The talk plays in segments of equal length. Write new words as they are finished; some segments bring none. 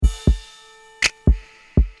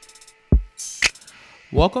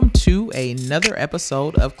Welcome to another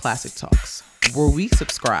episode of Classic Talks, where we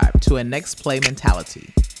subscribe to a next play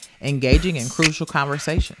mentality, engaging in crucial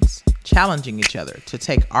conversations, challenging each other to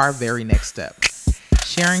take our very next step,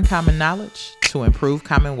 sharing common knowledge to improve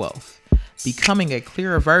common wealth, becoming a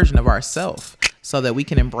clearer version of ourselves so that we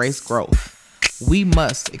can embrace growth. We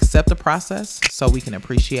must accept the process so we can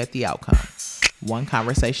appreciate the outcome, one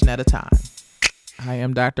conversation at a time. I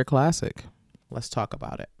am Dr. Classic. Let's talk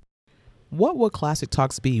about it. What would Classic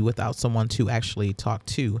Talks be without someone to actually talk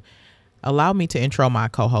to? Allow me to intro my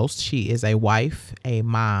co-host. She is a wife, a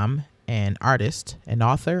mom, an artist, an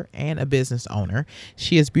author, and a business owner.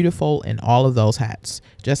 She is beautiful in all of those hats.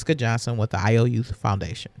 Jessica Johnson with the IO Youth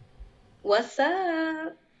Foundation. What's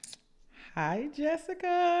up? Hi,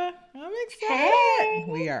 Jessica. I'm Hey. excited.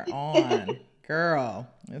 We are on. Girl,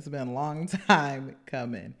 it's been a long time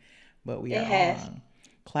coming, but we It are has. on.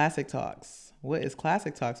 Classic Talks. What is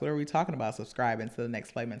Classic Talks? What are we talking about? Subscribing to the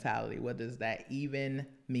next play mentality. What does that even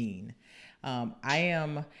mean? I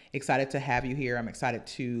am excited to have you here. I'm excited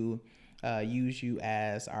to use you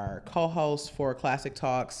as our co-host for Classic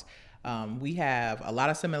Talks. We have a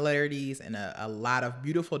lot of similarities and a lot of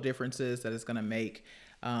beautiful differences that is going to make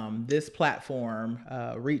this platform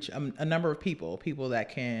reach a number of people that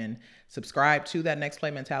can subscribe to that next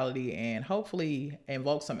play mentality and hopefully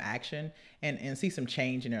invoke some action and see some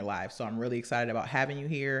change in their lives. So I'm really excited about having you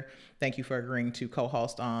here. Thank you for agreeing to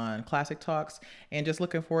co-host on Classic Talks and just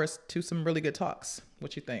looking forward to some really good talks.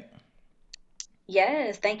 What you think?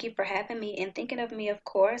 Yes, thank you for having me and thinking of me, of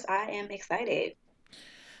course. I am excited.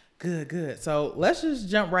 Good, good. So let's just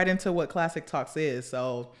jump right into what Classic Talks is.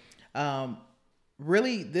 So, um,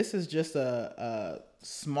 really, this is just a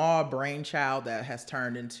small brainchild that has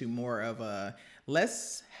turned into more of a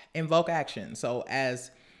let's invoke action. So,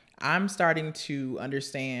 as I'm starting to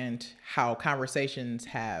understand how conversations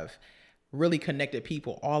have really connected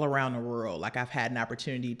people all around the world, like I've had an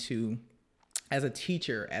opportunity to as a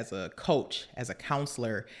teacher, as a coach, as a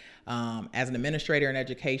counselor, as an administrator in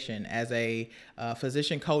education, as a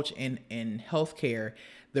physician coach in healthcare,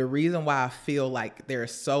 the reason why I feel like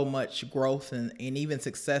there's so much growth and even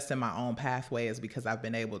success in my own pathway is because I've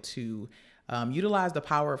been able to utilize the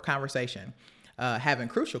power of conversation. Having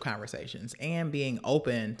crucial conversations and being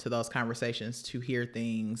open to those conversations to hear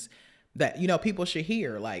things that people should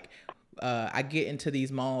hear. Like I get into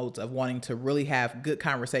these modes of wanting to really have good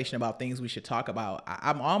conversation about things we should talk about.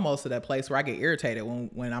 I'm almost at that place where I get irritated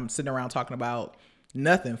when I'm sitting around talking about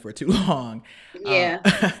nothing for too long. Uh,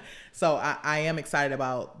 Yeah. so I am excited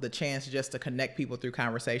about the chance just to connect people through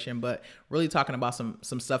conversation, but really talking about some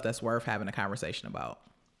stuff that's worth having a conversation about.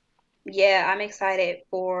 Yeah, I'm excited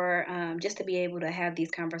for just to be able to have these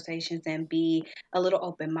conversations and be a little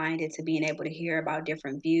open-minded to being able to hear about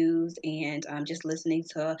different views and just listening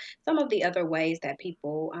to some of the other ways that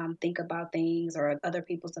people think about things or other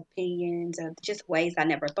people's opinions or just ways I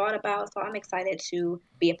never thought about. So I'm excited to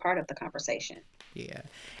be a part of the conversation. Yeah.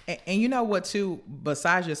 And you know what too,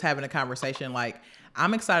 besides just having a conversation, like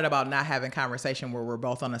I'm excited about not having conversation where we're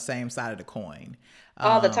both on the same side of the coin.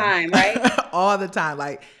 All the Um time, right? all the time.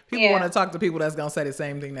 Like people want Yeah. to talk to people that's gonna say the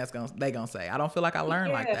same thing they gonna say. I don't feel like I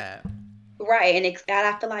learn like Yeah. that. Right, and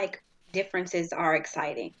I feel like differences are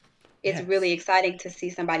exciting. It's really Yes. exciting to see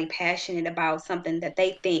somebody passionate about something that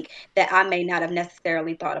they think that I may not have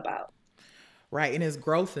necessarily thought about. Right. And it's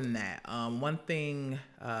growth in that. One thing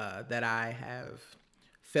that I have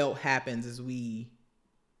felt happens is we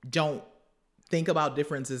don't think about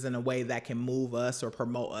differences in a way that can move us or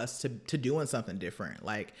promote us to doing something different.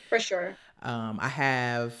 Like For sure. I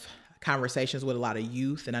have conversations with a lot of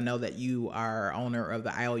youth, and I know that you are owner of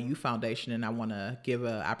the IOU Foundation, and I want to give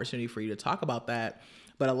an opportunity for you to talk about that.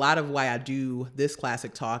 But a lot of why I do this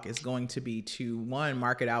classic talk is going to be to one,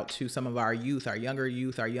 market out to some of our youth, our younger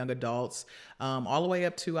youth, our young adults, all the way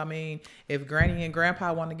up to, I mean, if Granny and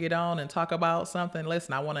Grandpa want to get on and talk about something,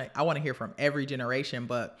 listen, I want to hear from every generation.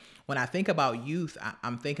 But when I think about youth,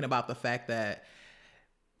 I'm thinking about the fact that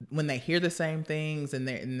when they hear the same things and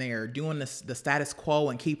they're doing the status quo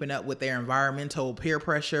and keeping up with their environmental peer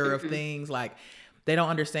pressure of Mhm. things, like they don't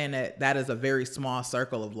understand that that is a very small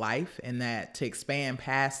circle of life, and that to expand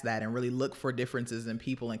past that and really look for differences in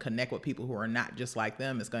people and connect with people who are not just like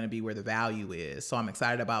them is going to be where the value is. So I'm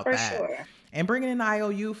excited about For that. sure. And bringing in the IO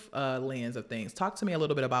Youth lens of things. Talk to me a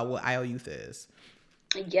little bit about what IO Youth is.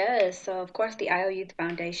 Yes, so of course, the IO Youth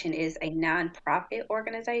Foundation is a nonprofit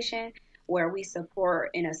organization where we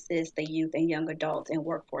support and assist the youth and young adults in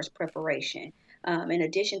workforce preparation. In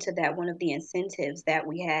addition to that, one of the incentives that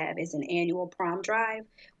we have is an annual prom drive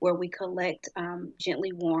where we collect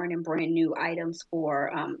gently worn and brand new items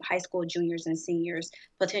for high school juniors and seniors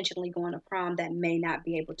potentially going to prom that may not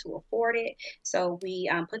be able to afford it. So we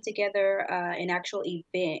put together an actual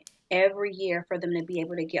event every year for them to be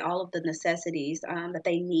able to get all of the necessities that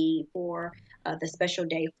they need for the special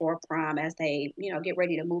day for prom as they, get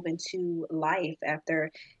ready to move into life after,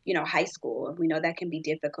 high school. We know that can be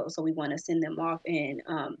difficult, so we want to send them off in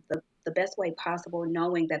the best way possible,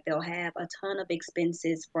 knowing that they'll have a ton of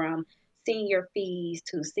expenses from senior fees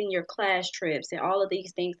to senior class trips and all of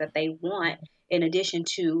these things that they want, in addition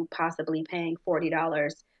to possibly paying $40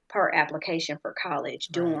 per application for college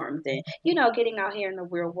Right. dorms and getting out here in the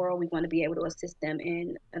real world. We want to be able to assist them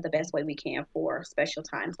in the best way we can for special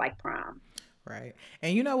times like prom. Right.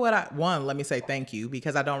 And you know what? Let me say thank you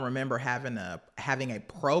because I don't remember having a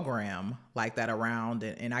program like that around,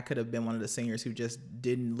 and I could have been one of the seniors who just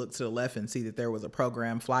didn't look to the left and see that there was a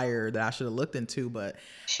program flyer that I should have looked into. But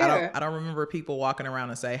Sure. I don't remember people walking around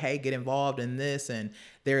and say, "Hey, get involved in this." And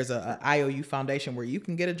there's a IOU foundation where you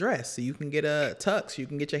can get a dress, so you can get a tux, you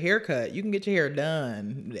can get your hair cut, you can get your hair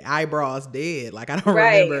done, the eyebrows did. Like I don't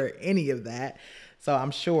Right. remember any of that. So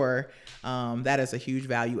I'm sure that is a huge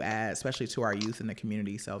value add, especially to our youth in the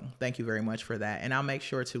community. So thank you very much for that. And I'll make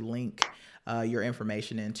sure to link your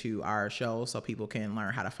information into our show so people can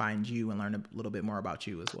learn how to find you and learn a little bit more about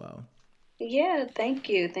you as well. Yeah, thank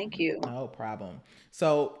you. Thank you. No problem.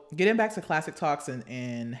 So getting back to Classic Talks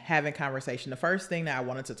and having conversation, the first thing that I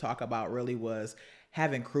wanted to talk about really was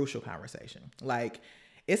having crucial conversation. Like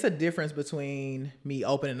it's a difference between me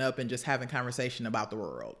opening up and just having conversation about the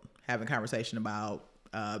world, having conversation about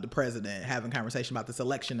the president, having conversation about this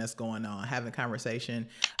election that's going on, having conversation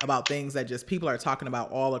about things that just people are talking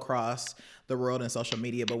about all across the world and social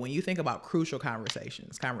media. But when you think about crucial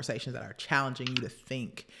conversations, conversations that are challenging you to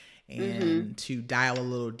think Mhm. and to dial a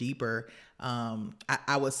little deeper,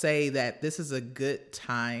 I would say that this is a good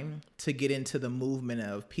time to get into the movement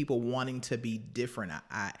of people wanting to be different.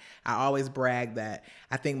 I always brag that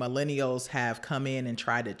I think millennials have come in and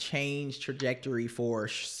tried to change trajectory for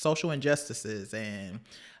social injustices and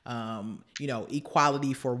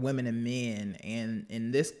equality for women and men. And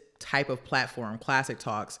in this type of platform, Classic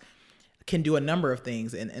Talks can do a number of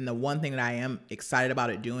things. And the one thing that I am excited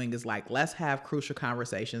about it doing is like, let's have crucial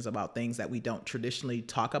conversations about things that we don't traditionally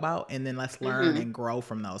talk about. And then let's learn Mhm. and grow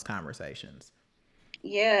from those conversations.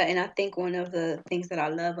 Yeah, and I think one of the things that I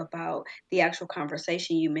love about the actual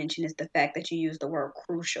conversation you mentioned is the fact that you use the word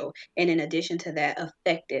crucial, and in addition to that,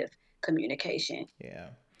 effective communication. Yeah.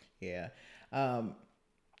 Yeah. Um,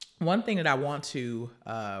 One thing that I want to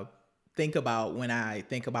think about when I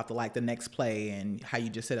think about the next play and how you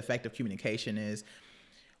just said effective communication is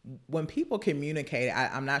when people communicate,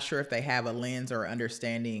 I'm not sure if they have a lens or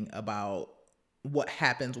understanding about what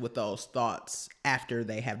happens with those thoughts after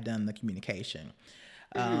they have done the communication.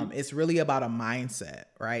 Mhm. It's really about a mindset,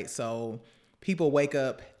 right? So people wake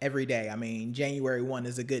up every day. I mean, January 1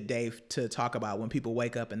 is a good day to talk about when people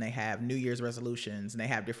wake up and they have New Year's resolutions and they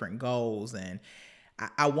have different goals. And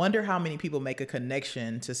I wonder how many people make a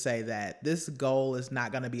connection to say that this goal is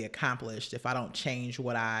not going to be accomplished if I don't change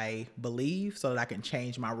what I believe so that I can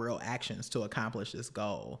change my real actions to accomplish this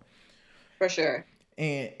goal. For sure.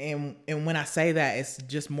 And when I say that, it's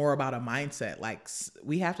just more about a mindset. Like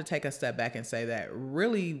we have to take a step back and say that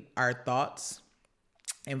really our thoughts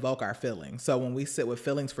invoke our feelings. So when we sit with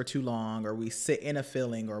feelings for too long, or we sit in a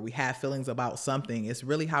feeling, or we have feelings about something, it's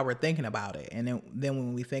really how we're thinking about it. And then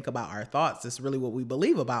when we think about our thoughts, it's really what we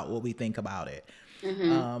believe about what we think about it.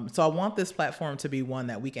 Mhm. So I want this platform to be one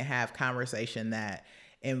that we can have conversation that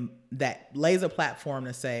lays a platform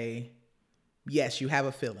to say, yes, you have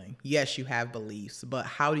a feeling. Yes, you have beliefs, but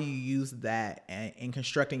how do you use that in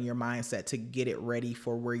constructing your mindset to get it ready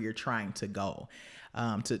for where you're trying to go?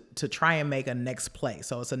 To try and make a next play.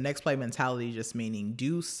 So it's a next play mentality, just meaning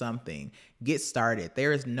do something, get started.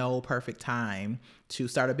 There is no perfect time to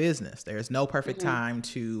start a business. There's no perfect Mhm. time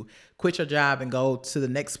to quit your job and go to the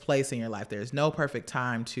next place in your life. There's no perfect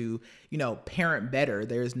time to, parent better.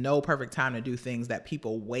 There's no perfect time to do things that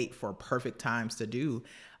people wait for perfect times to do.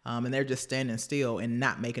 And they're just standing still and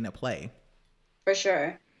not making a play. For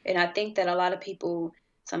sure. And I think that a lot of people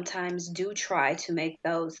sometimes do try to make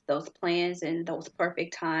those plans and those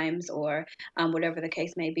perfect times or whatever the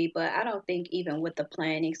case may be. But I don't think even with the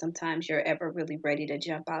planning, sometimes you're ever really ready to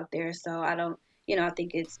jump out there. So I don't, I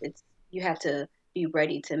think it's you have to be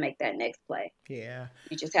ready to make that next play. Yeah,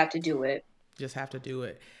 You just have to do it. just have to do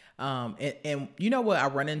it. And you know what I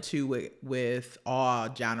run into with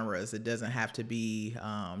all genres. It doesn't have to be,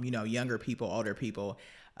 younger people, older people.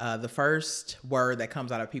 the first word that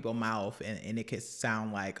comes out of people's mouth, and it could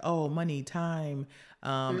sound like, oh, money, time,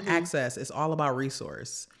 Mhm. access. It's all about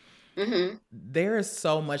resource. Mhm. There is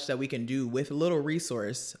so much that we can do with little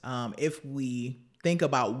resource, if we think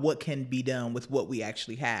about what can be done with what we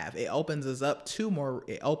actually have. It opens us up to more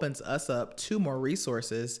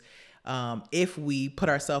resources, if we put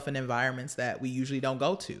ourselves in environments that we usually don't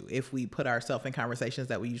go to, if we put ourselves in conversations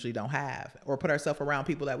that we usually don't have, or put ourselves around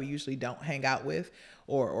people that we usually don't hang out with,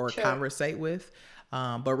 or Sure. conversate with.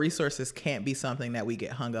 But resources can't be something that we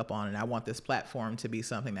get hung up on. And I want this platform to be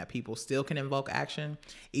something that people still can invoke action,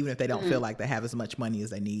 even if they don't feel Mhm. like they have as much money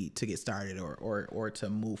as they need to get started, or to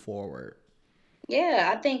move forward.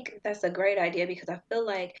 Yeah, I think that's a great idea because I feel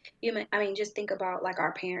like I mean, just think about like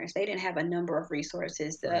our parents. They didn't have a number of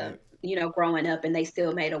resources, Right. growing up, and they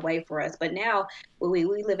still made a way for us. But now we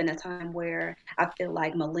live in a time where I feel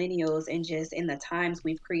like millennials and just in the times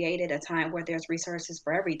we've created a time where there's resources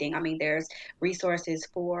for everything. I mean, there's resources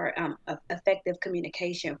for effective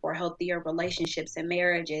communication, for healthier relationships and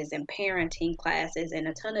marriages, and parenting classes, and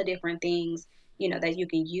a ton of different things, that you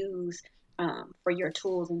can use for your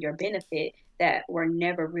tools and your benefit that were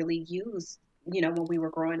never really used, when we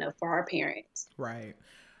were growing up for our parents. Right.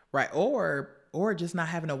 Right. Or just not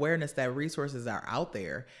having awareness that resources are out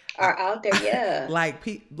there. I, Are out there, yeah,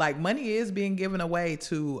 like money is being given away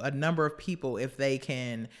to a number of people if they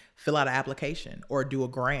can fill out an application, or do a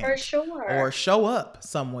for grant, or sure. show up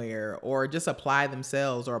somewhere, or just apply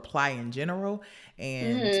themselves, or apply in general.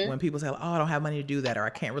 And Mhm. when people say, oh, I don't have money to do that, or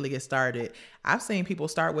I can't really get started, I've seen people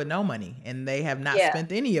start with no money, and they have not Yeah,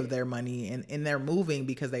 spent any of their money, and they're moving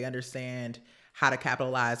because they understand how to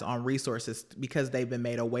capitalize on resources because they've been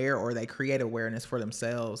made aware, or they create awareness for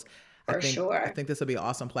themselves. I for think I sure. think this will be an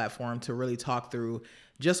awesome platform to really talk through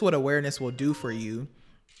just what awareness will do for you,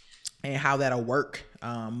 and how that'll work,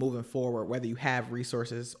 moving forward, whether you have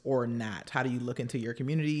resources or not. How do you look into your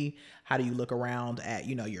community? How do you look around at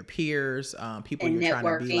your peers, people And you're trying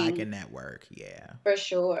to be like, networking, and network? Yeah, for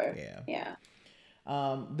sure. yeah. Yeah.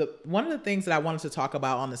 The one of the things that I wanted to talk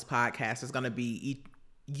about on this podcast is going to be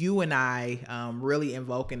you and I, really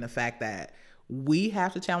invoking the fact that we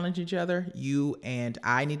have to challenge each other. You and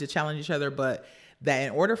I need to challenge each other, but that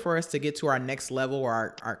in order for us to get to our next level,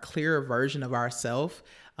 or our clearer version of ourselves,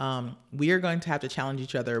 we are going to have to challenge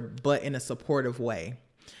each other, but in a supportive way.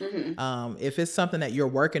 Mhm. If it's something that you're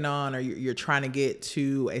working on, or you're trying to get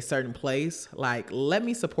to a certain place, like, let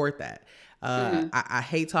me support that. Mhm. I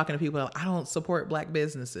hate talking to people. I don't support black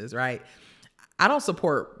businesses, right? I don't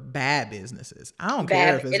support bad businesses. I don't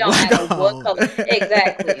care Bad. if it's It don't black matter what owned. color.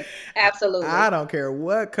 Exactly. I Absolutely. don't care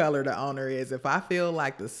what color the owner is. If I feel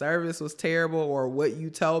like the service was terrible, or what you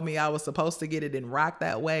told me I was supposed to get, it didn't rock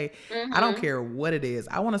that way, I don't Mhm. care what it is.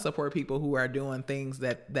 I want to support people who are doing things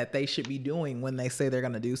that they should be doing when they say they're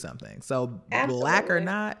going to do something. So, black or Absolutely.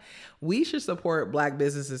 not, we should support black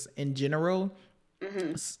businesses in general,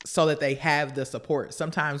 Mhm. so that they have the support.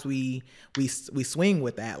 Sometimes we swing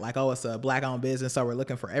with that, like, oh, it's a black owned business, so we're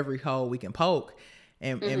looking for every hole we can poke.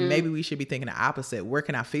 And Mhm. maybe we should be thinking the opposite. Where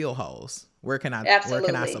can I fill holes? Where can I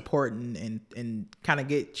Absolutely. support, and kind of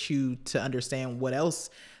get you to understand what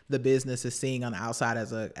else the business is seeing on the outside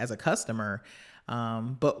as a customer.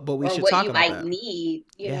 But we Or should what talk you about might that. need,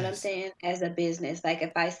 you know what I'm Yes. saying, as a business. Like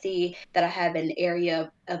if I see that I have an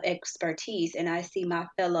area of expertise and I see my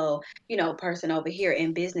fellow, person over here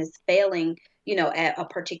in business failing, at a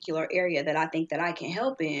particular area that I think that I can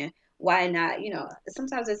help in, why not,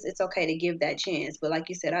 sometimes it's okay to give that chance. But like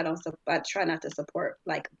you said, I try not to support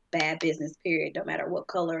like bad business, period, no matter what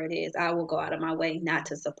color it is. I will go out of my way not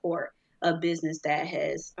to support a business that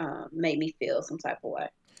has made me feel some type of way.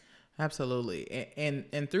 Absolutely.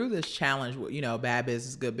 And through this challenge, bad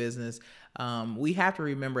business, good business, we have to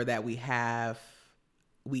remember that we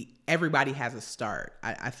everybody has a start.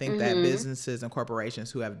 I think that Mhm. businesses and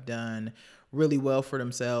corporations who have done really well for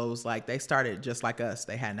themselves, like, they started just like us.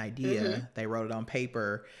 They had an Mhm. idea, they wrote it on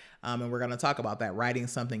paper, and we're going to talk about that, writing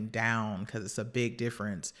something down, because it's a big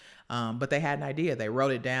difference. But they had an idea, they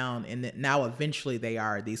wrote it down, and now eventually they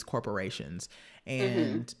are these corporations. Mhm.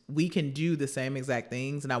 And we can do the same exact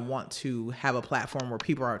things. And I want to have a platform where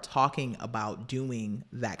people are talking about doing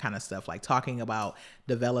that kind of stuff, like talking about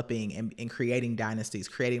developing and creating dynasties,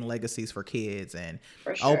 creating legacies for kids, and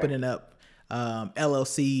For sure. opening up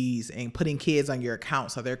LLCs, and putting kids on your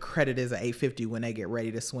account so their credit is at 850 when they get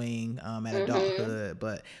ready to swing at Mhm. adulthood.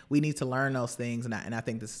 But we need to learn those things. And I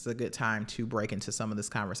think this is a good time to break into some of this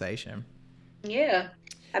conversation. Yeah.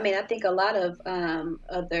 I mean, I think a lot of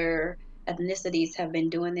other ethnicities have been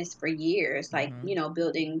doing this for years, like, Hmm.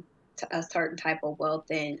 building a certain type of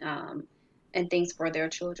wealth and things for their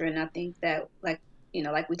children. I think that like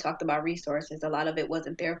like we talked about resources, a lot of it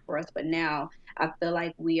wasn't there for us, but now I feel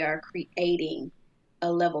like we are creating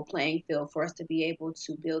a level playing field for us to be able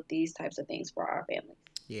to build these types of things for our families.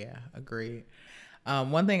 Yeah, agreed.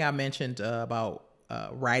 One thing I mentioned about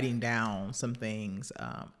writing down some things,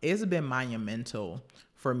 it's been monumental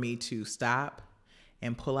for me to stop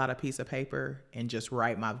and pull out a piece of paper and just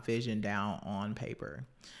write my vision down on paper.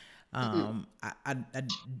 Hmm.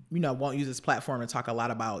 I won't use this platform to talk a lot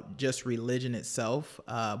about just religion itself,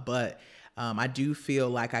 but I do feel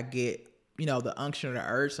like I get the unction or the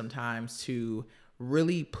urge sometimes to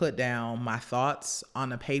really put down my thoughts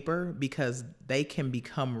on a paper because they can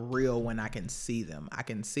become real when I can see them. I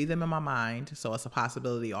can see them in my mind, so it's a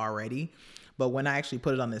possibility already. But when I actually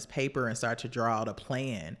put it on this paper and start to draw out a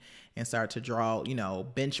plan and start to draw,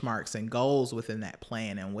 benchmarks and goals within that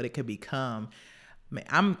plan and what it could become, man,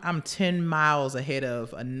 I'm 10 miles ahead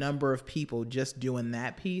of a number of people just doing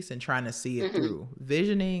that piece and trying to see it Hmm. through.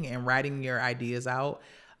 Visioning and writing your ideas out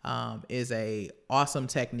is a awesome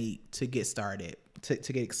technique to get started, to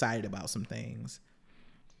get excited about some things.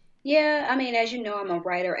 Yeah, I mean, as you know, I'm a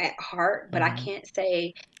writer at heart, but I Mm-hmm. can't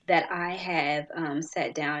say that I have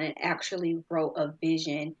sat down and actually wrote a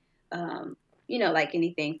vision. Um, like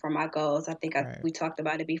anything for my goals. I think Right. we talked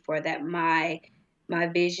about it before that my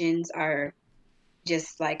visions are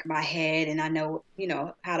just like my head, and I know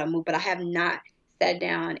how to move, but I have not sat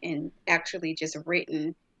down and actually just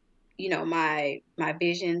written my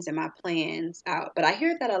visions and my plans out. But I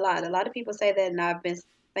hear that a lot. A lot of people say that, and I've been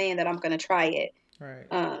saying that I'm going to try it, Right.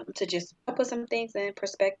 to just put some things in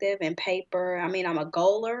perspective and paper. I mean, I'm a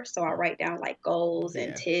goaler, so I write down like goals and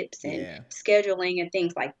Yeah. tips and Yeah. scheduling and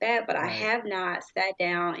things like that. But I Right. have not sat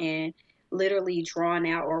down and literally drawn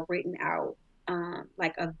out or written out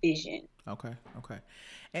like a vision. Okay. Okay.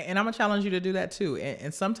 And I'm gonna challenge you to do that too.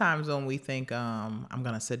 And sometimes when we think I'm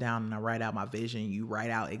gonna sit down and I write out my vision, you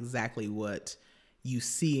write out exactly what you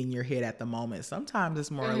see in your head at the moment. Sometimes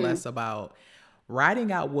it's more or Hmm. less about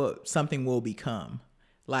writing out what something will become.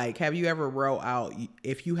 Like, have you ever wrote out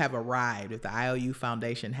if you have arrived, if the IOU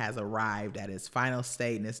Foundation has arrived at its final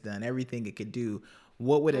state and it's done everything it could do,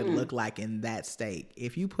 what would it Hmm. look like in that state?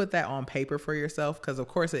 If you put that on paper for yourself, because of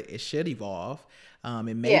course it should evolve,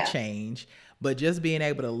 it may Yeah. change, but just being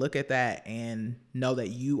able to look at that and know that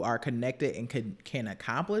you are connected and can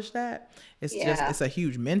accomplish that, Yeah. it's a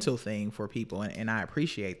huge mental thing for people, and I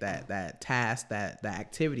appreciate that task, that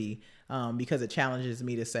activity, because it challenges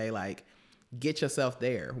me to say, like, get yourself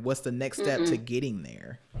there. What's the next step to Hmm. getting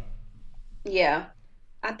there? Yeah.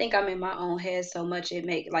 I think I'm in my own head so much it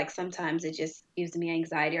make like sometimes it just gives me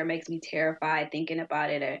anxiety or makes me terrified thinking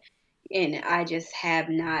about it, and I just have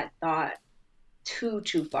not thought too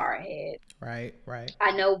far ahead. Right, right.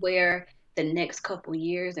 I know where the next couple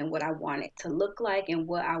years and what I want it to look like and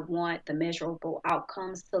what I want the measurable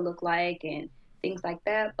outcomes to look like and things like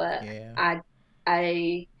that, but Yeah,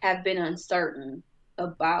 I have been uncertain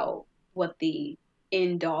about what the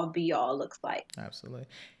end all be all looks like. absolutely.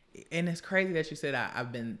 And it's crazy that you said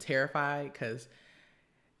I've been terrified because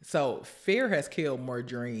so fear has killed more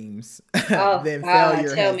dreams Oh than God,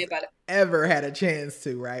 failure tell me has about it. ever had a chance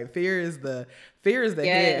to, right? Fear is the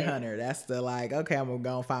Yes. headhunter. That's the like, okay, I'm gonna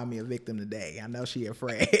go and find me a victim today. I know she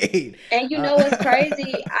afraid. And you know what's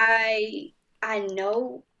crazy? I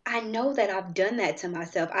know that I've done that to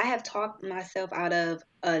myself. I have talked myself out of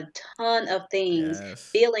a ton of things, Yes.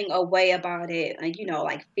 feeling a way about it, and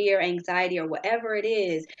like fear, anxiety, or whatever it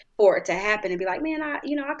is for it to happen and be like, man, I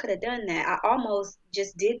could have done that. I almost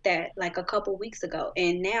just did that like a couple weeks ago.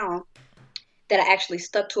 And now that I actually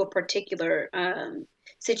stuck to a particular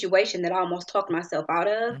situation that I almost talked myself out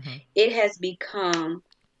of, Mm-hmm. it has become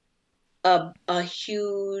a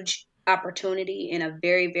huge opportunity and a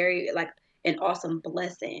very, very like an awesome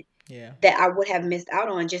blessing Yeah. that I would have missed out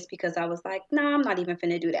on just because I was like, no, I'm not even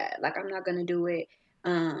finna do that. Like I'm not gonna do it.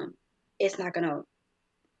 Um, it's not gonna.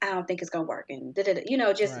 I don't think it's gonna work. And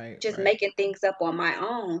just Right. just Right. making things up on my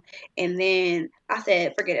own. And then I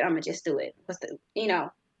said, forget it. I'm gonna just do it.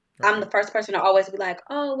 I'm the Right. first person to always be like,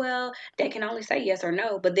 oh well, they can only say yes or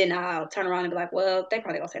no. But then I'll turn around and be like, well, they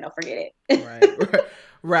probably gonna say no. Forget it. Right.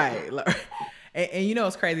 Right. And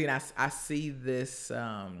it's crazy. And I see this.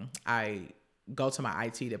 I go to my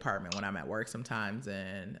IT department when I'm at work sometimes,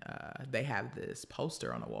 and they have this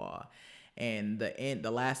poster on the wall, and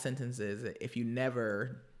the last sentence is, "If you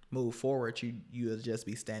never move forward, you'll just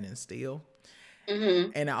be standing still."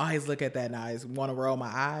 Hmm. And I always look at that and I want to roll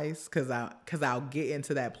my eyes because I'll get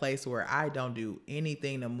into that place where I don't do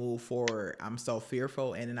anything to move forward. I'm so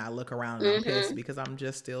fearful, and then I look around and I'm pissed Hmm. because I'm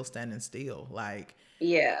just still standing still. Like,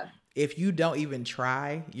 Yeah. if you don't even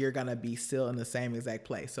try, you're gonna be still in the same exact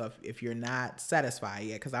place. So if you're not satisfied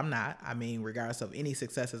yet, because I'm not, I mean, regardless of any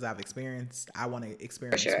successes I've experienced, I want to For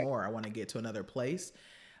experience sure. more. I want to get to another place.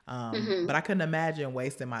 Mhm. But I couldn't imagine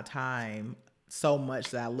wasting my time so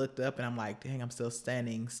much that I looked up and I'm like, dang, I'm still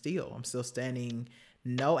standing still. I'm still standing,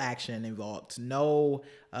 no action involved, no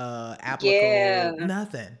applicable, Yeah.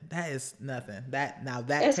 nothing. That is nothing. That now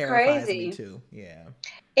that It's terrifies me crazy. too. Yeah.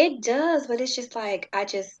 It does, but it's just like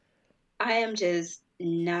I am just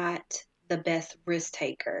not the best risk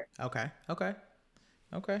taker. Okay. Okay.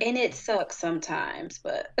 Okay. And it sucks sometimes,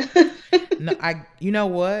 but No, you know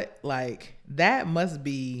what? Like that must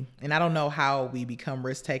be, and I don't know how we become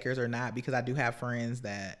risk takers or not because I do have friends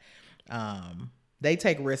that they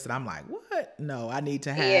take risks and I'm like, "What? No, I need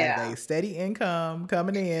to have yeah, a steady income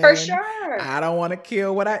coming for in. sure. I don't want to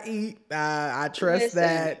kill what I eat. I trust Listen,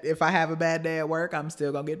 that if I have a bad day at work, I'm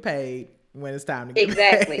still going to get paid when it's time to get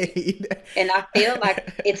exactly. paid." And I feel like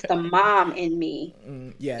it's the mom in me.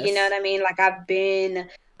 You know Yes. what I mean? Like I've been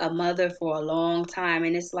a mother for a long time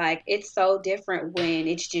and it's like it's so different when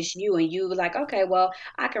it's just you and you like, okay, well,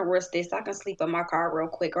 I can risk this. I can sleep in my car real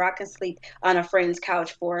quick or I can sleep on a friend's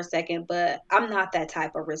couch for a second, but I'm not that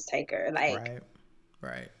type of risk taker. Like Right.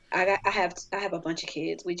 Right. I have a bunch of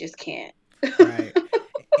kids. We just can't. Right.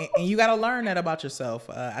 And you got to learn that about yourself.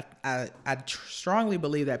 Strongly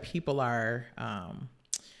believe that people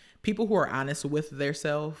who are honest with their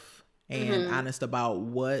self and Mhm. honest about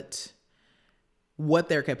what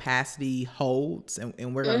their capacity holds,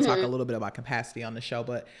 and we're going to talk a Mhm. little bit about capacity on the show,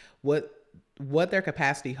 but what what their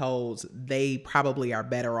capacity holds, they probably are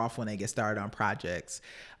better off when they get started on projects.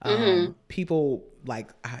 Mhm. People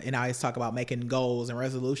like, and I always talk about making goals and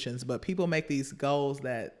resolutions, but people make these goals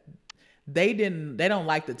that they don't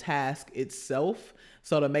like the task itself.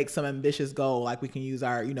 So to make some ambitious goal, like we can use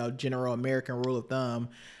our, general American rule of thumb,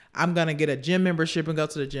 I'm gonna get a gym membership and go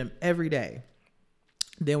to the gym every day.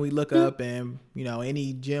 Then we look Mm. up and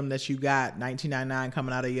any gym that you got 19.99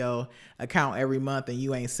 coming out of your account every month and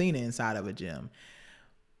you ain't seen it inside of a gym.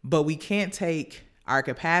 But we can't take our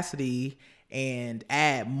capacity and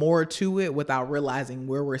add more to it without realizing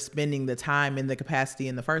where we're spending the time in the capacity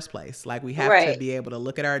in the first place. Like we have to Right. be able to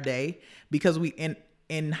look at our day because we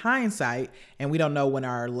in hindsight, and we don't know when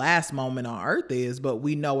our last moment on earth is, but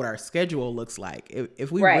we know what our schedule looks like.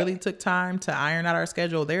 If we Right. really took time to iron out our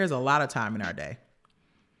schedule, there's a lot of time in our day.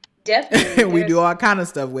 Definitely. We do There's all kind of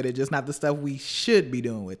stuff with it, just not the stuff we should be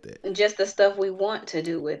doing with it, just the stuff we want to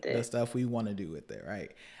do with the it. stuff we want to do with it,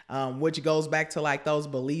 right? Which goes back to like those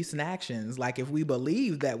beliefs and actions. Like if we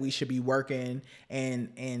believe that we should be working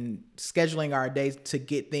and scheduling our days to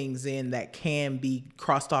get things in that can be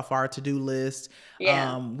crossed off our to do list,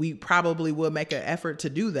 Yeah. we probably would make an effort to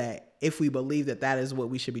do that if we believe that that is what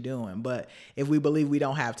we should be doing. But if we believe we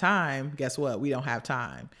don't have time, guess what? We don't have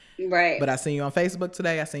time. Right. But I seen you on Facebook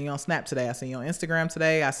today. I seen you on Snap today. I seen you on Instagram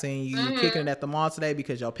today. I seen you kicking it Mhm. at the mall today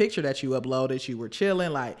because your picture that you uploaded, you were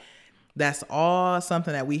chilling. Like that's all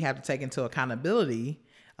something that we have to take into accountability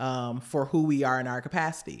for who we are in our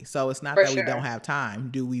capacity. So it's not For that we don't sure. have time.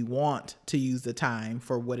 Do we want to use the time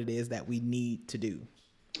for what it is that we need to do?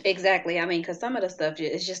 Exactly. I mean, because some of the stuff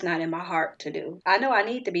is just not in my heart to do. I know I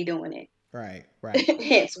need to be doing Right, right, it.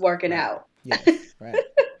 Hence working right. out. Yes, right.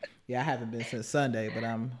 Yeah, I haven't been since Sunday, but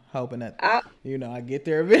I'm hoping that I'll I get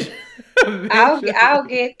there eventually. I'll eventually.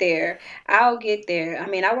 get there. I'll get there. I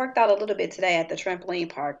mean, I worked out a little bit today at the trampoline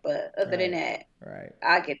park, but other than Right, that, right.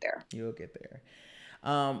 I'll get there. You'll get there.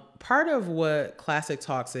 Part of what Classic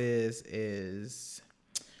Talks is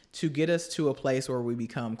to get us to a place where we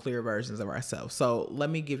become clear versions of ourselves. So let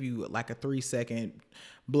me give you like a 3 second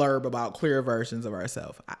blurb about clear versions of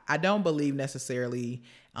ourselves. I don't believe necessarily,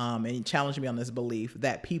 and challenge me on this belief,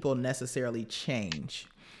 that people necessarily change.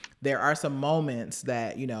 There are some moments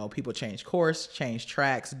that, people change course, change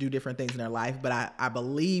tracks, do different things in their life, but I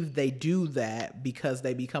believe they do that because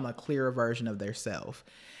they become a clearer version of their self.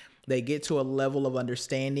 They get to a level of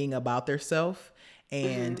understanding about their self,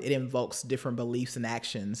 and Hmm. it invokes different beliefs and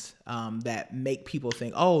actions that make people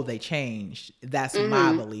think, oh, they changed. That's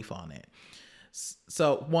my Hmm. belief on it.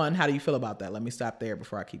 So, one, how do you feel about that? Let me stop there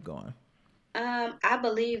before I keep going. I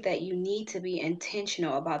believe that you need to be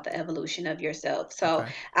intentional about the evolution of yourself. So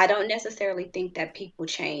Okay. I don't necessarily think that people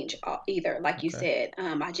change either, like you Okay.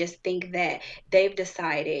 said. I just think that they've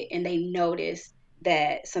decided and they notice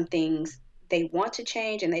that some things they want to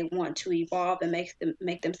change and they want to evolve and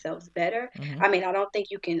make themselves better. Mm-hmm. I mean, I don't think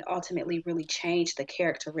you can ultimately really change the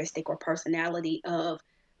characteristic or personality of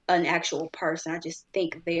an actual person. I just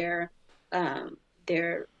think um,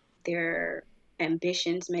 their their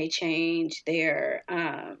ambitions may change, their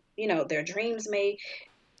dreams may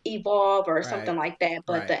evolve or something Right. like that.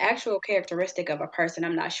 But Right. the actual characteristic of a person,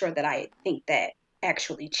 I'm not sure that I think that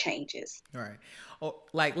actually changes. Right. Oh,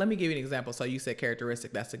 like, let me give you an example. So you said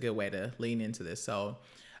characteristic. That's a good way to lean into this. So,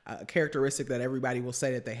 a characteristic that everybody will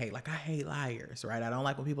say that they hate, like, I hate liars, right? I don't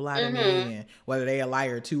like when people lie to Hmm. me, and whether they a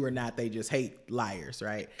liar too or not, they just hate liars,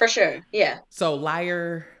 right? For sure. Yeah. So,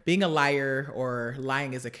 being a liar or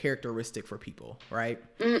lying is a characteristic for people, right?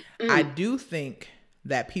 I Mm-mm. do think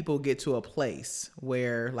that people get to a place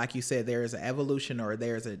where, like you said, there is an evolution, or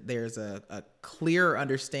there's a clear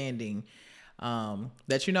understanding,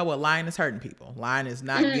 that, you know what, lying is hurting people. Lying is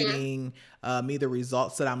not Hmm. getting me the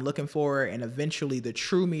results that I'm looking for, and eventually the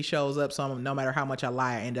true me shows up. So no matter how much I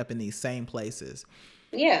lie, I end up in these same places.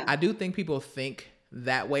 Yeah. I do think people think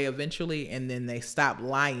that way eventually, and then they stop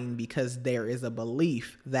lying because there is a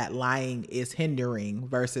belief that lying is hindering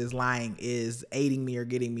versus lying is aiding me or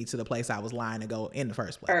getting me to the place I was lying to go in the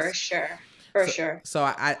first For place. sure. For So sure. so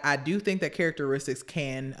I do think that characteristics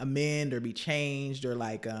can amend or be changed, or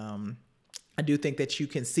like, I do think that you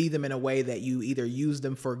can see them in a way that you either use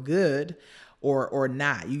them for good or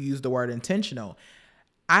not. You use the word intentional.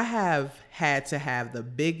 I have had to have the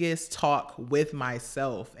biggest talk with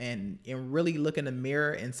myself, and really look in the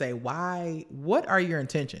mirror and say, why, what are your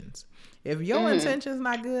intentions? If your Hmm. intentions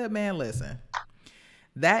not good, man, listen.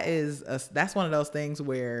 That's one of those things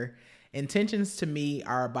where intentions to me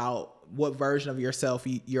are about what version of yourself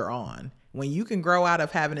you're on. When you can grow out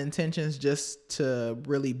of having intentions just to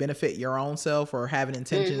really benefit your own self, or having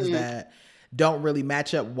intentions Hmm. that don't really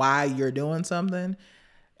match up why you're doing something,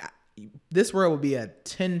 this world would be a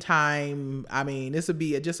 10 time, I mean, this would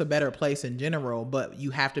be just a better place in general. But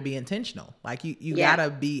you have to be intentional. Like, you Yeah. gotta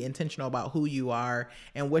be intentional about who you are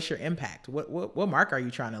and what's your impact. What mark are you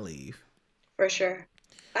trying to leave? For sure.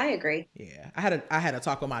 I agree. Yeah, I had a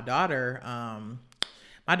talk with my daughter.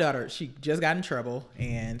 My daughter, she just got in trouble,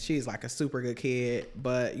 and she's like a super good kid,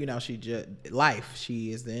 but, she just life.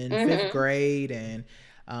 She is in fifth Hmm. grade, and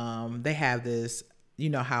they have this. You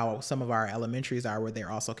know how some of our elementaries are, where they're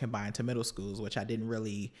also combined to middle schools, which I didn't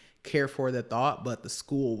really care for the thought, but the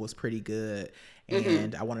school was pretty good, Hmm.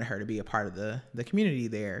 and I wanted her to be a part of the community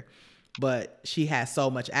there. But she has so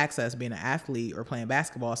much access being an athlete or playing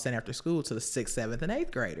basketball, sent after school to the sixth, seventh, and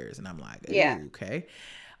eighth graders, and I'm like, Yeah. ooh, okay.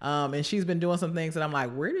 And she's been doing some things that I'm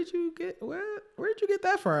like, where did you get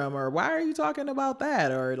that from, or why are you talking about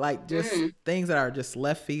that, or like just Hmm. things that are just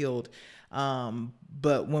left field.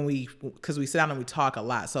 But because we sit down and we talk a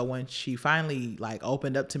lot, so when she finally like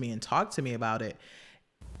opened up to me and talked to me about it,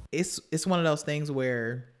 it's one of those things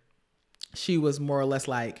where she was more or less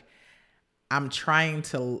like, I'm trying,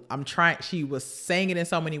 she was saying it in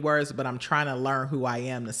so many words, but I'm trying to learn who I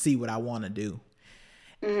am to see what I want to do.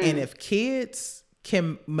 And Hmm. if kids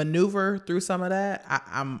can maneuver through some of that,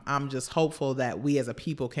 I'm just hopeful that we as a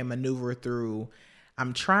people can maneuver through.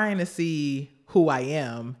 I'm trying to see who I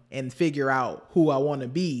am and figure out who I want to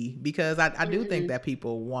be, because I do think Hmm. that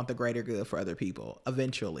people want the greater good for other people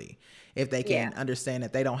eventually, if they Yeah. can understand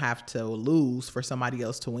that they don't have to lose for somebody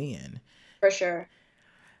else to win. For sure.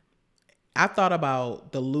 I thought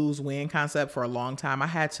about the lose win concept for a long time. I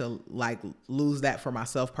had to like lose that for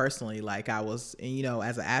myself personally. Like, I was, and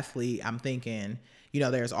as an athlete, I'm thinking,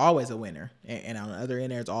 there's always a winner, and on the other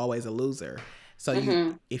end, there's always a loser. So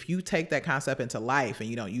Hmm. if you take that concept into life and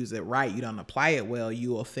you don't use it right, you don't apply it well, you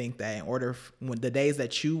will think that when the days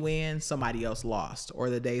that you win, somebody else lost, or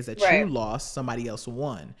the days that you Right. lost, somebody else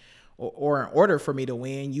won, or in order for me to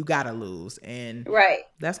win, you gotta lose. And Right.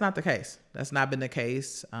 that's not the case. That's not been the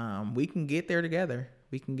case. We can get there together.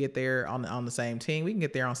 We can get there on the same team. We can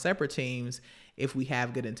get there on separate teams if we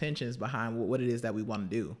have good intentions behind what it is that we want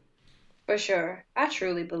to do. For sure. I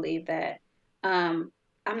truly believe that.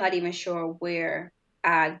 I'm not even sure where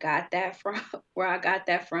I got that from, where I got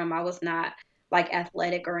that from. I was not like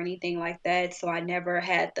athletic or anything like that, so I never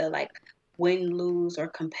had the like win, lose, or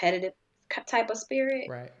competitive type of spirit.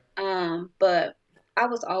 Right. But I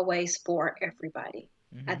was always for everybody.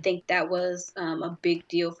 I Mm-hmm. think that was a big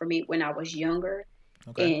deal for me when I was younger,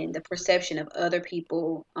 Okay. and the perception of other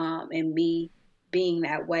people and me being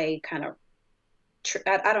that way kind of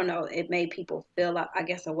I don't know, it made people feel, I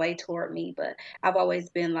guess, a way toward me, but I've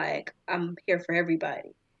always been like, I'm here for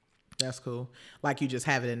everybody. That's cool. Like, you just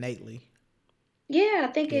have it innately. Yeah,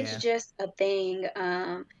 I think it's Yeah. just a thing.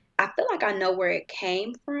 I feel like I know where it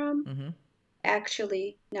came from, Mm-hmm.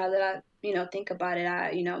 actually. Now that I, think about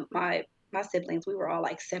it, my siblings, we were all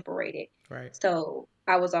like separated. Right. So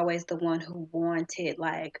I was always the one who wanted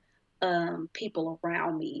like people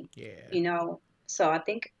around me, Yeah. you know. So I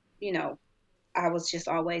think, you know, I was just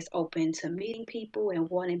always open to meeting people and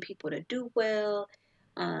wanting people to do well.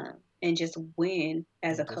 and just win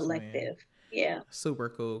as a and just win. collective. Yeah. Super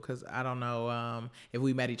cool, because I don't know if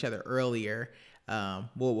we met each other earlier,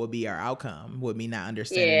 what would be our outcome with me not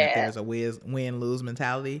understanding that Yeah. there's a win lose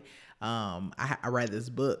mentality. I read this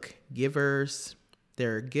book, Givers.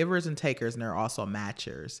 They're givers and takers, and they're also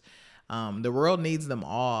matchers. The world needs them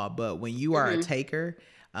all, but when you are a Mhm. taker,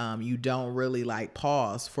 you don't really like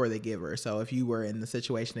pause for the giver. So if you were in the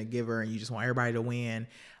situation of giver and you just want everybody to win,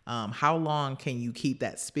 how long can you keep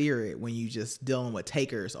that spirit when you just dealing with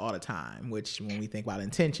takers all the time? Which, when we think about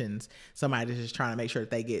intentions, somebody's just trying to make sure that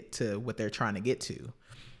they get to what they're trying to get to.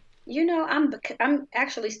 I'm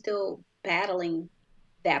actually still battling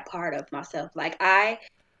that part of myself. Like I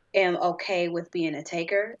am okay with being a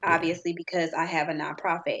taker, Yeah. obviously, because I have a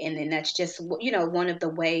nonprofit, and then that's just one of the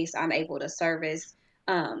ways I'm able to service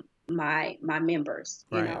my members,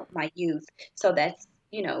 Right. my youth. So that's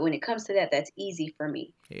when it comes to that, that's easy for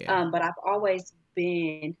me. Yeah. But I've always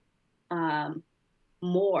been um,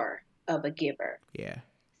 more of a giver. Yeah.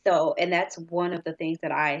 So, and that's one of the things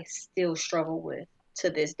that I still struggle with to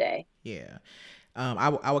this day. Yeah.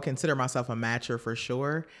 I would consider myself a matcher for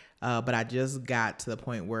sure, but I just got to the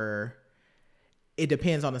point where it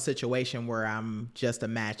depends on the situation where I'm just a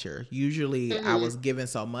matcher. Usually I Mhm. was given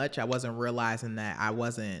so much, I wasn't realizing that I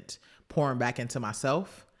wasn't pouring back into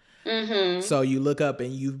myself. Mhm. So you look up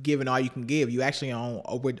and you've given all you can give. You actually on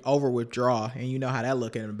over withdraw, and you know how that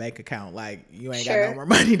look in a bank account. Like you ain't got no Sure. more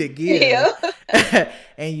money to give, Yeah.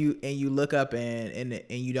 and you look up and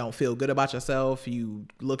you don't feel good about yourself. You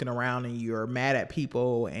looking around and you're mad at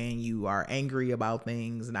people and you are angry about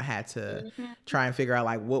things. And I had to Mhm. try and figure out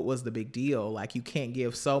like what was the big deal. Like you can't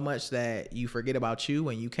give so much that you forget about you,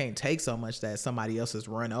 and you can't take so much that somebody else is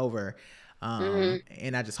run over. Mhm.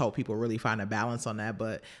 And I just hope people really find a balance on that.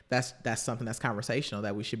 But that's something that's conversational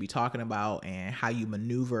that we should be talking about, and how you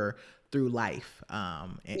maneuver through life.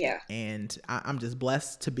 Yeah. And I'm just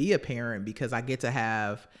blessed to be a parent because I get to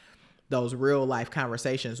have those real life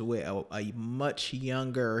conversations with a much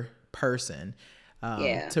younger person,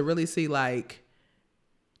 Yeah. to really see like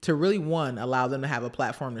to really one allow them to have a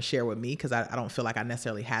platform to share with me, because I don't feel like I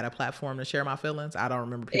necessarily had a platform to share my feelings. I don't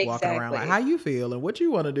remember people walking around like, how Exactly. you feel and what you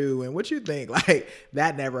want to do and what you think. Like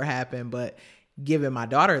that never happened. But giving my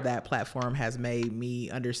daughter that platform has made me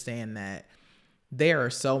understand that there are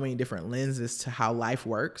so many different lenses to how life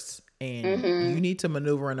works, and you Mhm. need to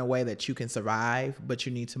maneuver in a way that you can survive, but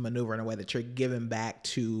you need to maneuver in a way that you're giving back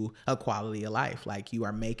to a quality of life. Like you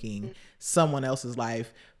are making someone else's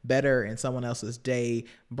life better and someone else's day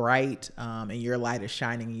bright, and your light is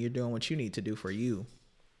shining and you're doing what you need to do for you.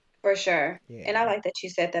 For sure. And I Yeah. like that you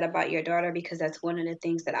said that about your daughter, because that's one of the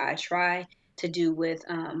things that I try to do with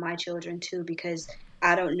my children too. Because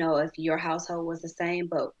I don't know if your household was the same,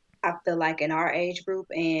 but I feel like in our age group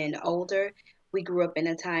and older, we grew up in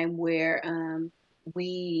a time where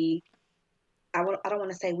we I don't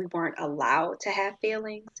want to say we weren't allowed to have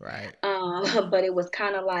feelings, Right. but it was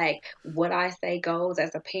kind of like what I say goes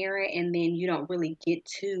as a parent, and then you don't really get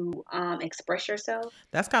to express yourself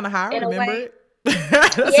That's kind of how I in a remember way. it.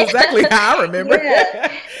 That's Yeah, exactly how I remember yeah.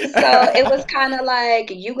 So it was it. kind of like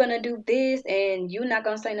you gonna do this and you're not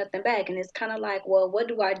gonna say nothing back, and it's kind of like, well, what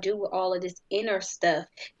do I do with all of this inner stuff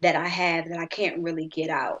that I have that I can't really get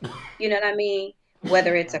out? You know what I mean?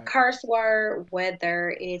 Whether it's a Right. curse word,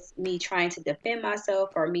 whether it's me trying to defend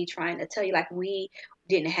myself, or me trying to tell you, like we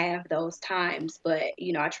didn't have those times, but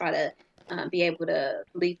I try to be able to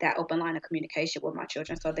leave that open line of communication with my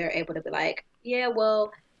children, so they're able to be like, yeah,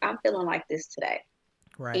 well, I'm feeling like this today,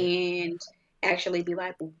 Right. and actually be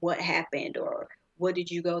like, what happened, or what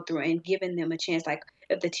did you go through, and giving them a chance. Like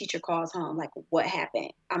if the teacher calls home, like what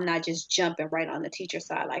happened, I'm not just jumping right on the teacher's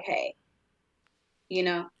side like, hey, you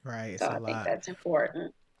know Right. so It's a I think lot. that's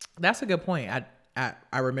important. That's a good point.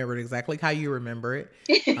 I remembered exactly how you remember it.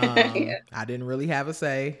 Yeah. I didn't really have a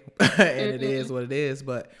say, and it Hmm. is what it is.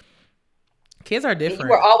 But kids are And you were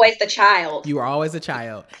different. always the child. You were always a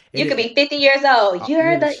child. You could It be 50 years old.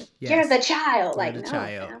 you're the You're the yes, child. you're Like, the no,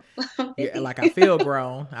 child. fam. I'm Yeah, 50. like I feel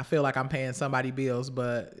grown. I feel like I'm paying somebody bills,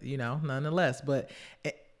 but nonetheless. But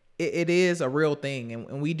it is a real thing,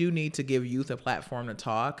 and we do need to give youth a platform to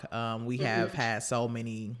talk. We have Hmm. had so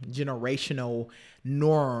many generational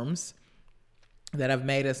norms that have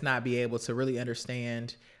made us not be able to really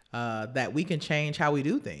understand that we can change how we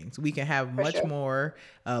do things. We can have For much sure. more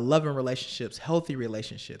loving relationships, healthy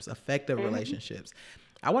relationships, effective Hmm. relationships.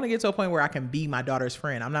 I want to get to a point where I can be my daughter's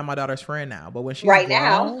friend. I'm not my daughter's friend now, but when she's Right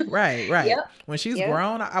now. grown, right, right. Yep. When she's Yep.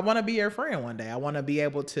 grown, I want to be her friend one day. I want to be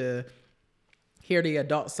able to hear the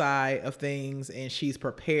adult side of things, and she's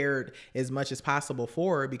prepared as much as possible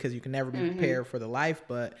for it, because you can never be Hmm. prepared for the life.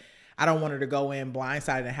 But I don't want her to go in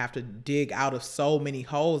blindsided and have to dig out of so many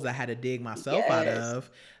holes I had to dig myself out Yes,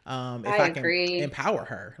 of. If I I can agree. empower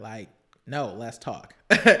her, like, no, let's talk.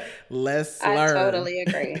 Let's I learn. totally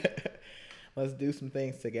agree. Let's do some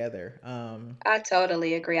things together. I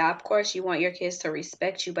totally agree. Of course, you want your kids to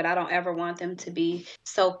respect you, but I don't ever want them to be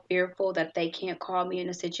so fearful that they can't call me in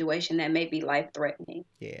a situation that may be life threatening.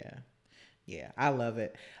 Yeah. Yeah, I love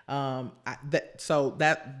it. So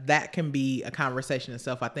that can be a conversation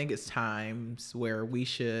itself. I think it's times where we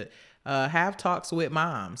should have talks with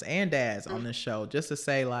moms and dads on this show, just to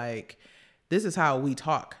say like, this is how we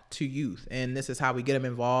talk to youth, and this is how we get them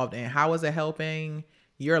involved, and how is it helping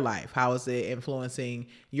your life? How is it influencing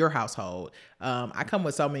your household? I come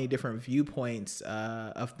with so many different viewpoints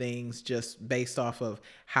of things just based off of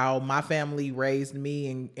how my family raised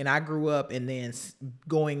me, and I grew up, and then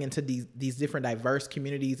going into these different diverse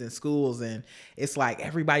communities and schools, and it's like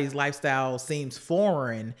everybody's lifestyle seems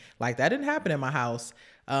foreign. Like that didn't happen in my house.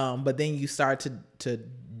 But then you start to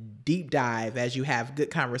deep dive as you have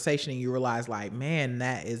good conversation, and you realize like, man,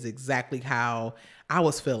 that is exactly how I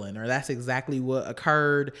was feeling, or that's exactly what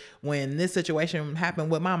occurred when this situation happened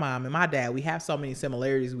with my mom and my dad. We have so many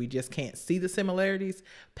similarities, we just can't see the similarities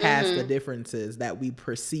past the Mm-hmm. differences that we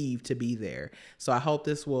perceive to be there. So I hope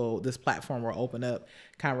this platform will open up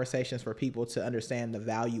conversations for people to understand the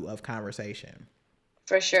value of conversation.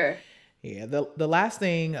 For sure. Yeah, the last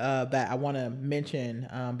thing that I want to mention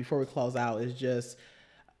before we close out is just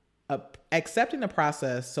uh, accepting the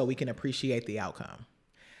process so we can appreciate the outcome.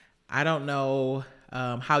 I don't know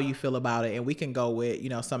how you feel about it, and we can go with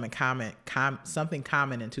something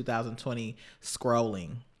common in 2020,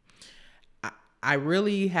 scrolling. I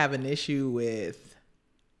really have an issue with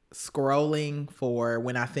scrolling for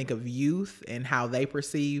when I think of youth and how they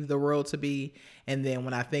perceive the world to be, and then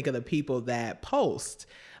when I think of the people that post,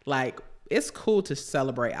 like, it's cool to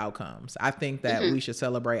celebrate outcomes. I think that Mm-hmm. we should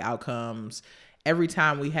celebrate outcomes every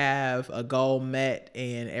time we have a goal met,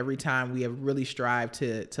 and every time we have really strived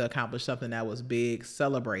to accomplish something that was big.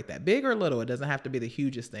 Celebrate that, big or little. It doesn't have to be the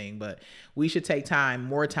hugest thing, but we should take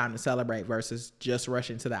more time to celebrate versus just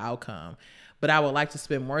rushing to the outcome. But I would like to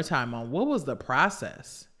spend more time on what was the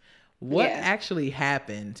process, what Yeah, actually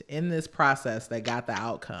happened in this process that got the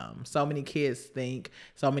outcome. So many kids think,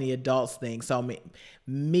 so many adults think, so many,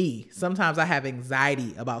 me, sometimes I have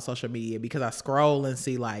anxiety about social media because I scroll and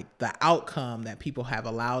see like the outcome that people have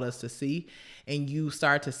allowed us to see, and you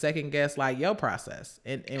start to second guess like your process,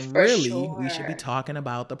 and for really we should be sure. talking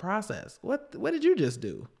about the process. What did you just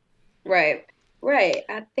do? Right, right.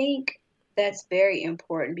 I think that's very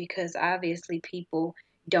important because obviously people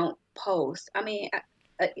don't post.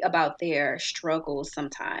 About their struggles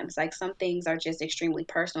sometimes. Like some things are just extremely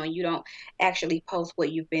personal, and you don't actually post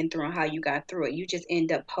what you've been through and how you got through it. You just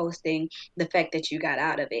end up posting the fact that you got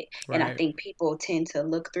out of it. And I Right. think people tend to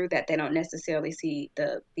look through that. They don't necessarily see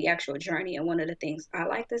the actual journey. And one of the things I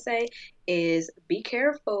like to say is be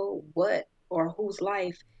careful what or whose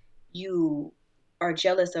life you are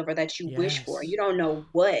jealous of or that you wish for. Yes. You don't know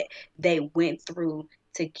what they went through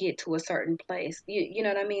to get to a certain place. You know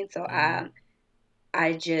what I mean? So Yeah.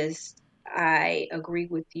 I agree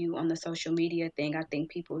with you on the social media thing. I think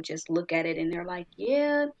people just look at it and they're like,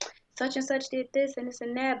 yeah, such and such did this and this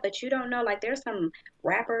and that, but you don't know, like there's some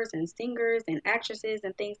rappers and singers and actresses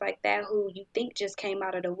and things like that who you think just came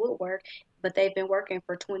out of the woodwork, but they've been working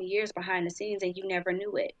for 20 years behind the scenes and you never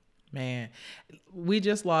knew it. Man, we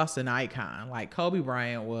just lost an icon. Like Kobe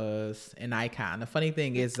Bryant was an icon. The funny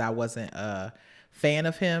thing is, I wasn't a fan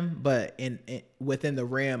of him, but in within the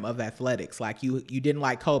realm of athletics, like you didn't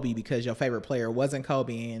like Kobe because your favorite player wasn't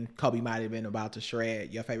Kobe, and Kobe might have been about to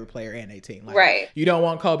shred your favorite player and a team. Like Right. you don't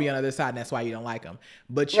want Kobe on the other side, and that's why you don't like him.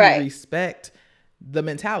 But you Right. respect the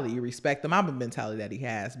mentality. You respect the Mamba mentality that he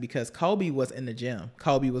has, because Kobe was in the gym.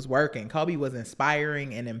 Kobe was working. Kobe was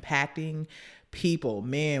inspiring and impacting people,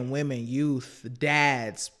 men, women, youth,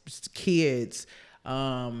 dads, kids.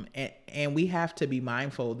 And we have to be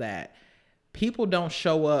mindful that people don't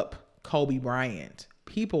show up Kobe Bryant.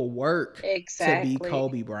 People work to be Exactly.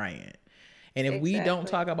 Kobe Bryant. And if we don't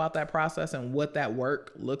Exactly. talk about that process and what that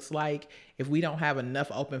work looks like, if we don't have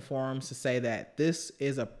enough open forums to say that this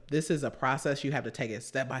is a process, you have to take it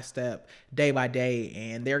step by step, day by day,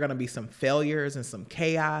 and there are going to be some failures and some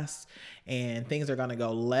chaos, and things are going to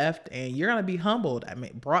go left, and you're going to be humbled. I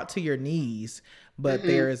mean, brought to your knees, but Mhm.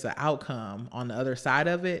 there is an outcome on the other side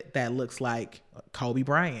of it that looks like Kobe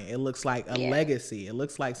Bryant. It looks like a Yeah. legacy. It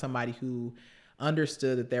looks like somebody who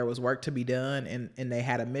understood that there was work to be done, and they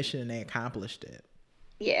had a mission and they accomplished it.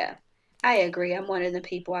 Yeah. I agree. I'm one of the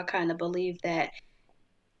people I kind of believe that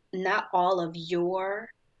not all of your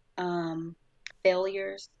um,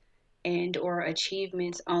 failures and or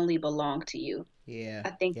achievements only belong to you. Yeah. I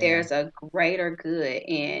think Yeah. there's a greater good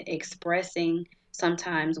in expressing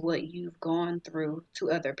sometimes what you've gone through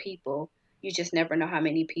to other people. You just never know how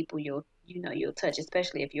many people you'll touch,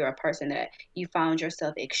 especially if you're a person that you found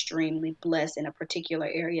yourself extremely blessed in a particular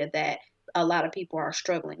area that a lot of people are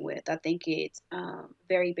struggling with. I think it's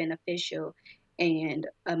very beneficial and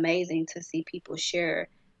amazing to see people share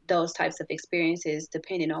those types of experiences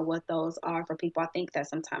depending on what those are for people. I think that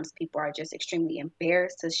sometimes people are just extremely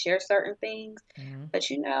embarrassed to share certain things, Mhm. but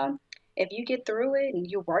if you get through it and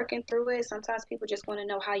you're working through it, sometimes people just want to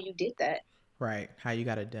know how you did that. Right, how you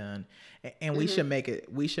got it done. And Mhm.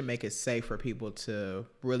 we should make it safe for people to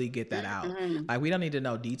really get that out. Mhm. Like we don't need to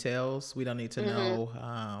know details. We don't need to Mhm.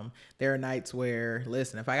 know there are nights where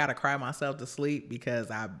listen, if I got to cry myself to sleep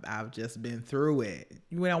because I've just been through it.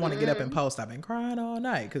 We don't want to get up and Mhm. post I've been crying all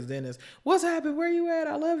night cuz then it's what's happened? Where you at?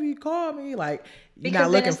 I love you. Call me. Like you're Because not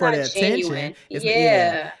then looking it's for not the attention. genuine. It's yeah.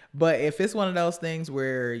 Yeah. But if it's one of those things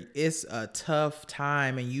where it's a tough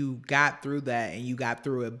time and you got through that and you got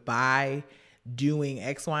through it by doing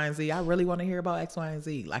X, Y, and Z, I really want to hear about X, Y, and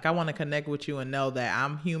Z. Like I want to connect with you and know that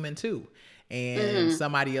I'm human too. And Mhm.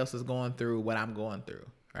 somebody else is going through what I'm going through.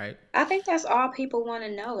 Right. I think that's all people want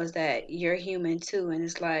to know is that you're human too, and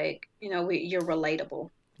it's like you're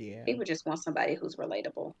relatable. Yeah. People just want somebody who's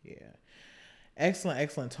relatable. Yeah. Excellent,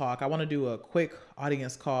 excellent talk. I want to do a quick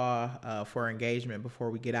audience call for engagement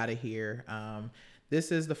before we get out of here.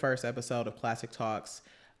 This is the first episode of Classic Talks,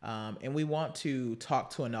 and we want to talk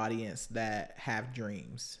to an audience that have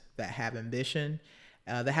dreams, that have ambition,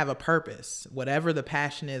 that have a purpose. Whatever the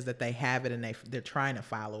passion is that they have it and they're trying to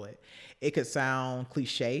follow it. It could sound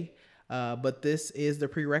cliche, but this is the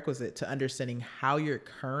prerequisite to understanding how your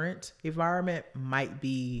current environment might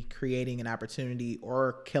be creating an opportunity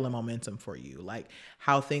or killing momentum for you. Like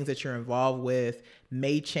how things that you're involved with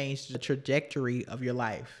may change the trajectory of your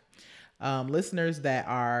life. Listeners that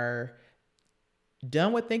are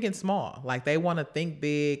done with thinking small, like they want to think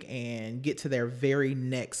big and get to their very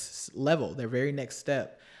next level, their very next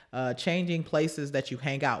step. Changing places that you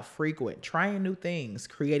hang out frequent, trying new things,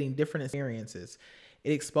 creating different experiences.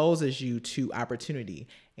 It exposes you to opportunity.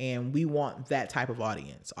 And we want that type of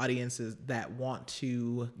audiences that want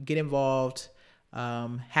to get involved,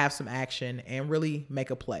 have some action, and really make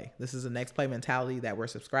a play. This is the next play mentality that we're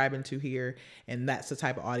subscribing to here, and that's the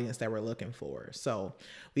type of audience that we're looking for. So,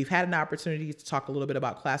 we've had an opportunity to talk a little bit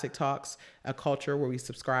about Classic Talks, a culture where we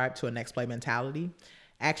subscribe to a next play mentality.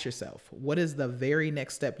 Ask yourself, what is the very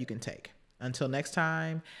next step you can take? Until next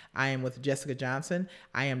time, I am with Jessica Johnson.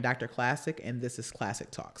 I am Dr. Classic, and this is Classic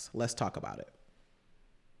Talks. Let's talk about it.